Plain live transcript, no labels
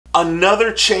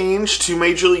Another change to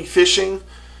Major League Fishing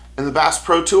and the Bass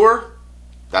Pro Tour,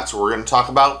 that's what we're going to talk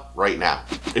about right now.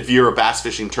 If you're a bass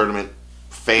fishing tournament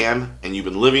fan and you've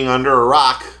been living under a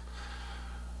rock,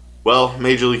 well,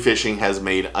 Major League Fishing has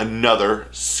made another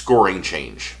scoring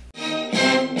change.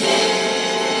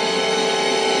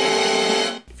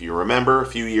 If you remember, a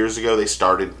few years ago they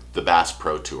started the Bass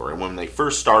Pro Tour, and when they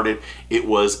first started, it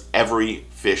was every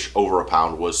fish over a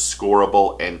pound was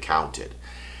scoreable and counted.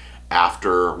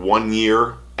 After 1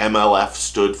 year, MLF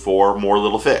stood for more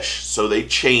little fish, so they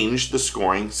changed the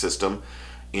scoring system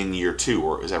in year 2,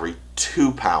 where it was every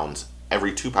 2 pounds,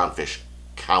 every 2 pound fish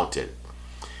counted.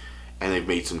 And they've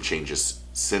made some changes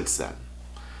since then.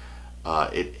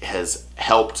 It has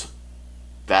helped,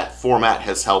 that format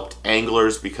has helped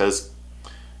anglers because,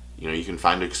 you know, you can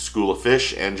find a school of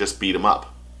fish and just beat them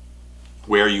up.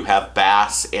 Where you have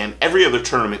bass, and every other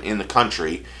tournament in the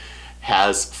country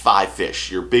has 5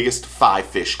 fish. Your biggest 5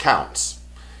 fish counts.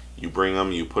 You bring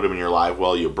them, you put them in your live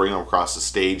well, you bring them across the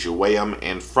stage, you weigh them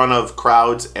in front of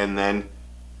crowds, and then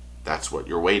that's what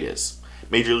your weight is.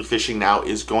 Major League Fishing now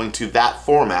is going to that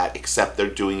format, except they're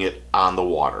doing it on the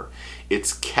water.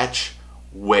 It's catch,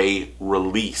 weigh,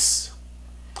 release.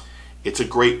 It's a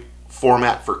great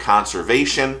format for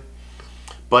conservation,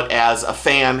 but as a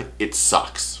fan, it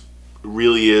sucks. It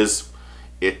really is.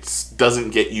 It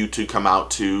doesn't get you to come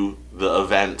out to the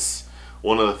events.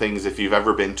 One of the things, if you've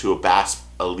ever been to a Bass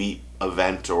Elite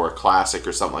event or a classic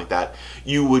or something like that,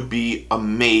 you would be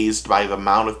amazed by the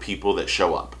amount of people that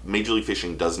show up. Major League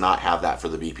Fishing does not have that for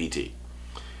the BPT.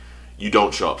 You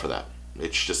don't show up for that.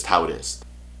 It's just how it is.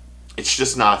 It's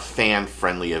just not a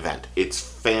fan-friendly event. It's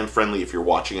fan-friendly if you're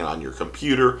watching it on your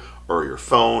computer or your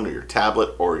phone or your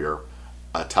tablet or your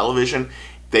television.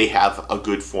 They have a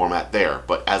good format there,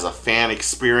 but as a fan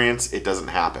experience, it doesn't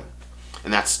happen.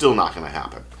 And that's still not going to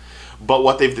happen. But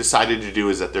what they've decided to do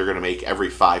is that they're going to make every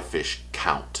 5 fish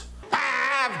count.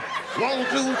 5, 1,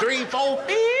 2, 3, 4,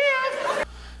 5.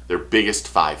 Their biggest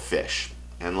 5 fish.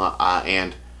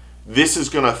 And this is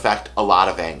going to affect a lot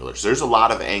of anglers. There's a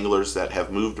lot of anglers that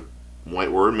have moved,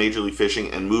 were in Major League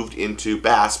Fishing and moved into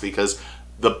bass because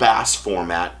the bass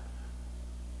format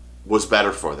was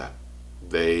better for them.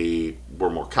 They were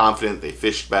more confident, they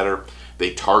fished better,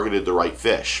 they targeted the right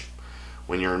fish.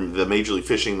 When you're in the Major League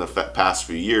Fishing the past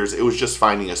few years, it was just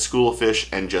finding a school of fish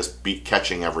and just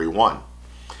catching every one.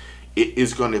 It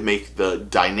is going to make the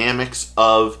dynamics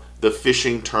of the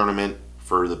fishing tournament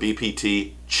for the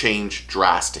BPT change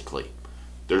drastically.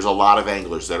 There's a lot of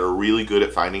anglers that are really good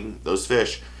at finding those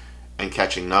fish and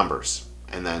catching numbers.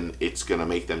 And then it's going to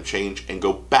make them change and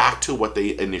go back to what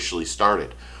they initially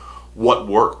started. What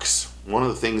works? One of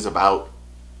the things about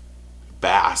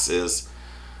bass is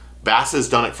bass has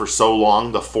done it for so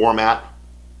long, the format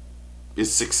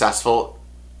is successful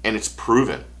and it's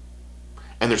proven.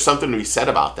 And there's something to be said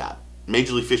about that.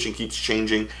 Major League Fishing keeps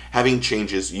changing, having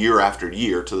changes year after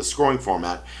year to the scoring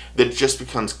format that just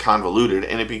becomes convoluted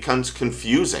and it becomes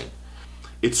confusing.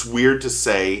 It's weird to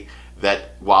say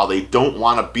that while they don't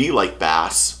want to be like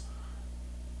bass,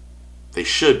 they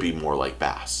should be more like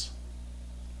bass.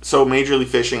 So Major League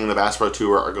Fishing and the Bass Pro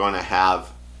Tour are going to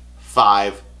have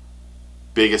 5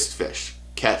 biggest fish: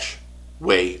 catch,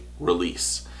 weigh,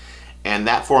 release. And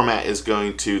that format is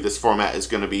going to, this format is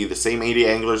going to be the same 80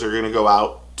 anglers are going to go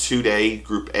out today,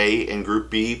 Group A and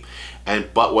Group B.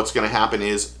 But what's going to happen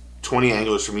is 20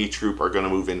 anglers from each group are going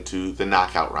to move into the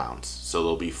knockout rounds. So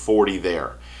there'll be 40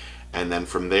 there. And then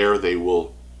from there they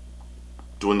will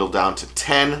dwindle down to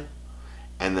 10.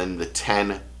 And then the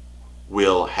 10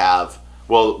 will have,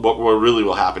 well, what really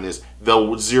will happen is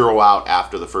they'll zero out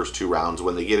after the first 2 rounds.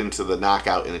 When they get into the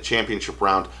knockout in a championship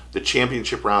round, the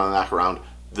championship round and the knockout round,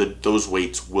 those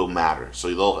weights will matter. So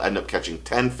they'll end up catching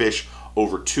 10 fish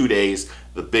over 2 days.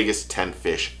 The biggest 10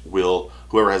 fish will,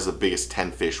 whoever has the biggest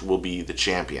 10 fish will be the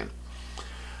champion.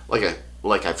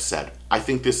 Like I've said, I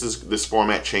think this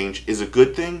format change is a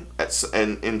good thing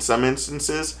in some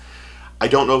instances. I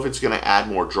don't know if it's going to add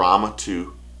more drama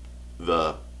to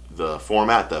the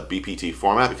format, the BPT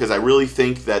format, because I really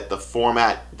think that the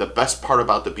format, the best part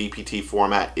about the BPT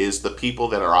format is the people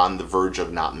that are on the verge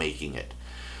of not making it.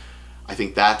 I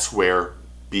think that's where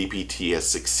BPT has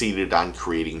succeeded on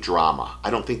creating drama. I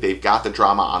don't think they've got the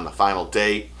drama on the final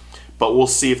day, but we'll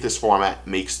see if this format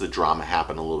makes the drama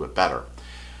happen a little bit better.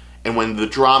 And when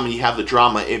you have the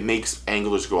drama, it makes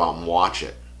anglers go out and watch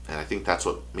it. And I think that's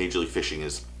what Major League Fishing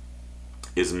is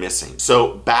missing.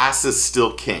 So bass is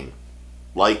still king.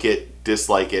 Like it,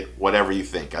 dislike it, whatever you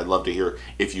think. I'd love to hear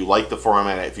if you like the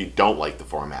format, if you don't like the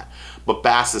format. But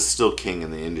bass is still king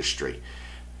in the industry.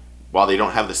 While they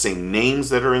don't have the same names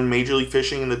that are in Major League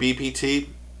Fishing and the BPT,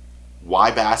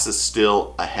 Why bass is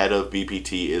still ahead of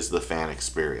BPT is the fan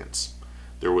experience.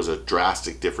 There was a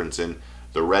drastic difference in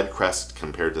the Red Crest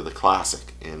compared to the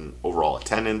Classic in overall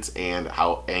attendance and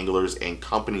how anglers and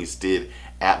companies did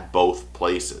at both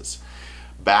places.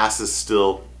 Bass is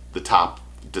still the top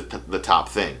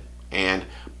thing, and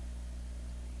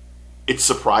it's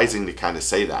surprising to kind of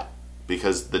say that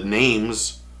because the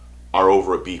names are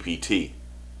over at BPT.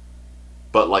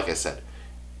 But like I said,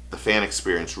 the fan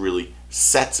experience really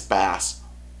sets bass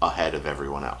ahead of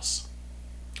everyone else.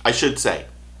 I should say,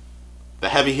 the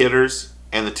heavy hitters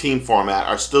and the team format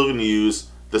are still going to use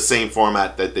the same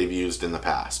format that they've used in the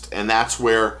past. And that's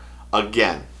where,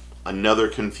 again, another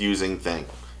confusing thing.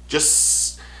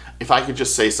 Just, if I could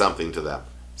just say something to them,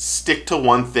 stick to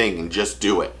one thing and just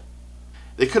do it.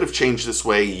 They could have changed this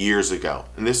way years ago,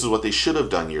 and this is what they should have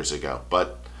done years ago,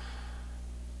 but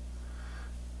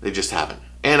they just haven't.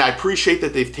 And I appreciate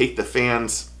that they've taken the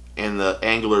fans and the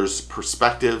anglers'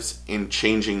 perspectives in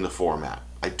changing the format.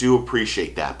 I do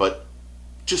appreciate that, but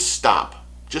just stop.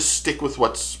 Just stick with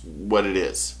what it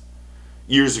is.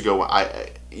 Years ago,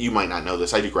 you might not know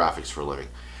this, I do graphics for a living.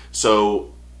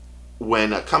 So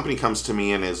when a company comes to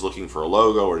me and is looking for a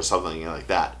logo or something like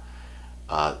that,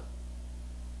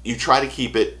 you try to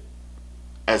keep it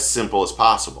as simple as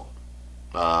possible.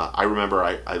 I remember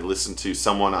I listened to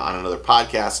someone on another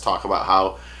podcast talk about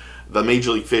how the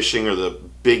Major League Fishing or the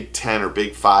Big 10 or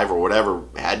Big 5 or whatever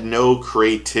had no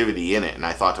creativity in it. And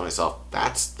I thought to myself,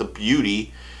 that's the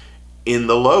beauty in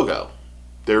the logo.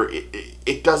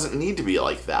 It doesn't need to be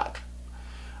like that.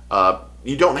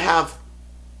 You don't have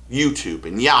YouTube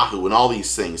and Yahoo and all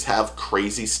these things have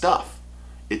crazy stuff.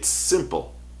 It's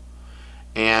simple.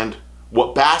 And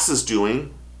what Bass is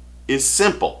doing is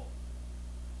simple.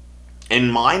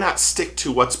 And why not stick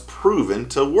to what's proven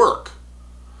to work?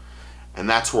 And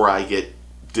that's where I get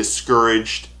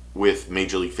discouraged with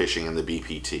Major League Fishing and the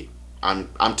BPT.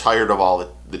 I'm tired of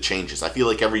all the changes. I feel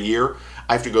like every year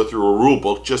I have to go through a rule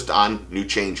book just on new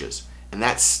changes. And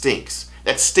that stinks.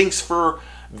 That stinks for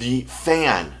the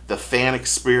fan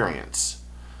experience.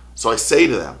 So I say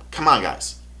to them, come on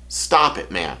guys, stop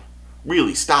it, man.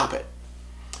 Really, stop it.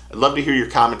 I'd love to hear your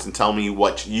comments and tell me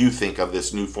what you think of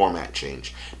this new format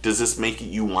change. Does this make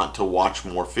you want to watch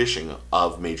more fishing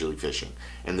of Major League Fishing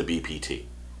and the BPT?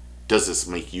 Does this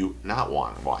make you not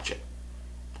want to watch it?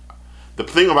 The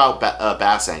thing about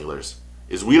bass anglers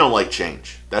is we don't like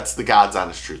change. That's the God's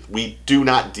honest truth. We do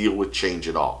not deal with change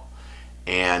at all.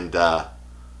 And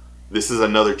this is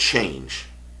another change.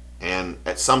 And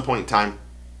at some point in time,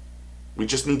 we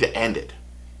just need to end it.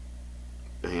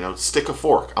 You know, stick a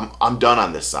fork. I'm done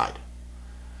on this side.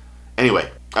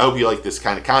 Anyway, I hope you like this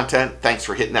kind of content. Thanks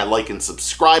for hitting that like and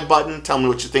subscribe button. Tell me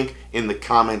what you think in the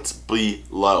comments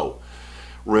below.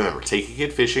 Remember, take a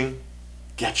kid fishing,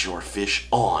 get your fish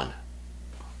on.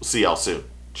 We'll see y'all soon.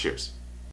 Cheers.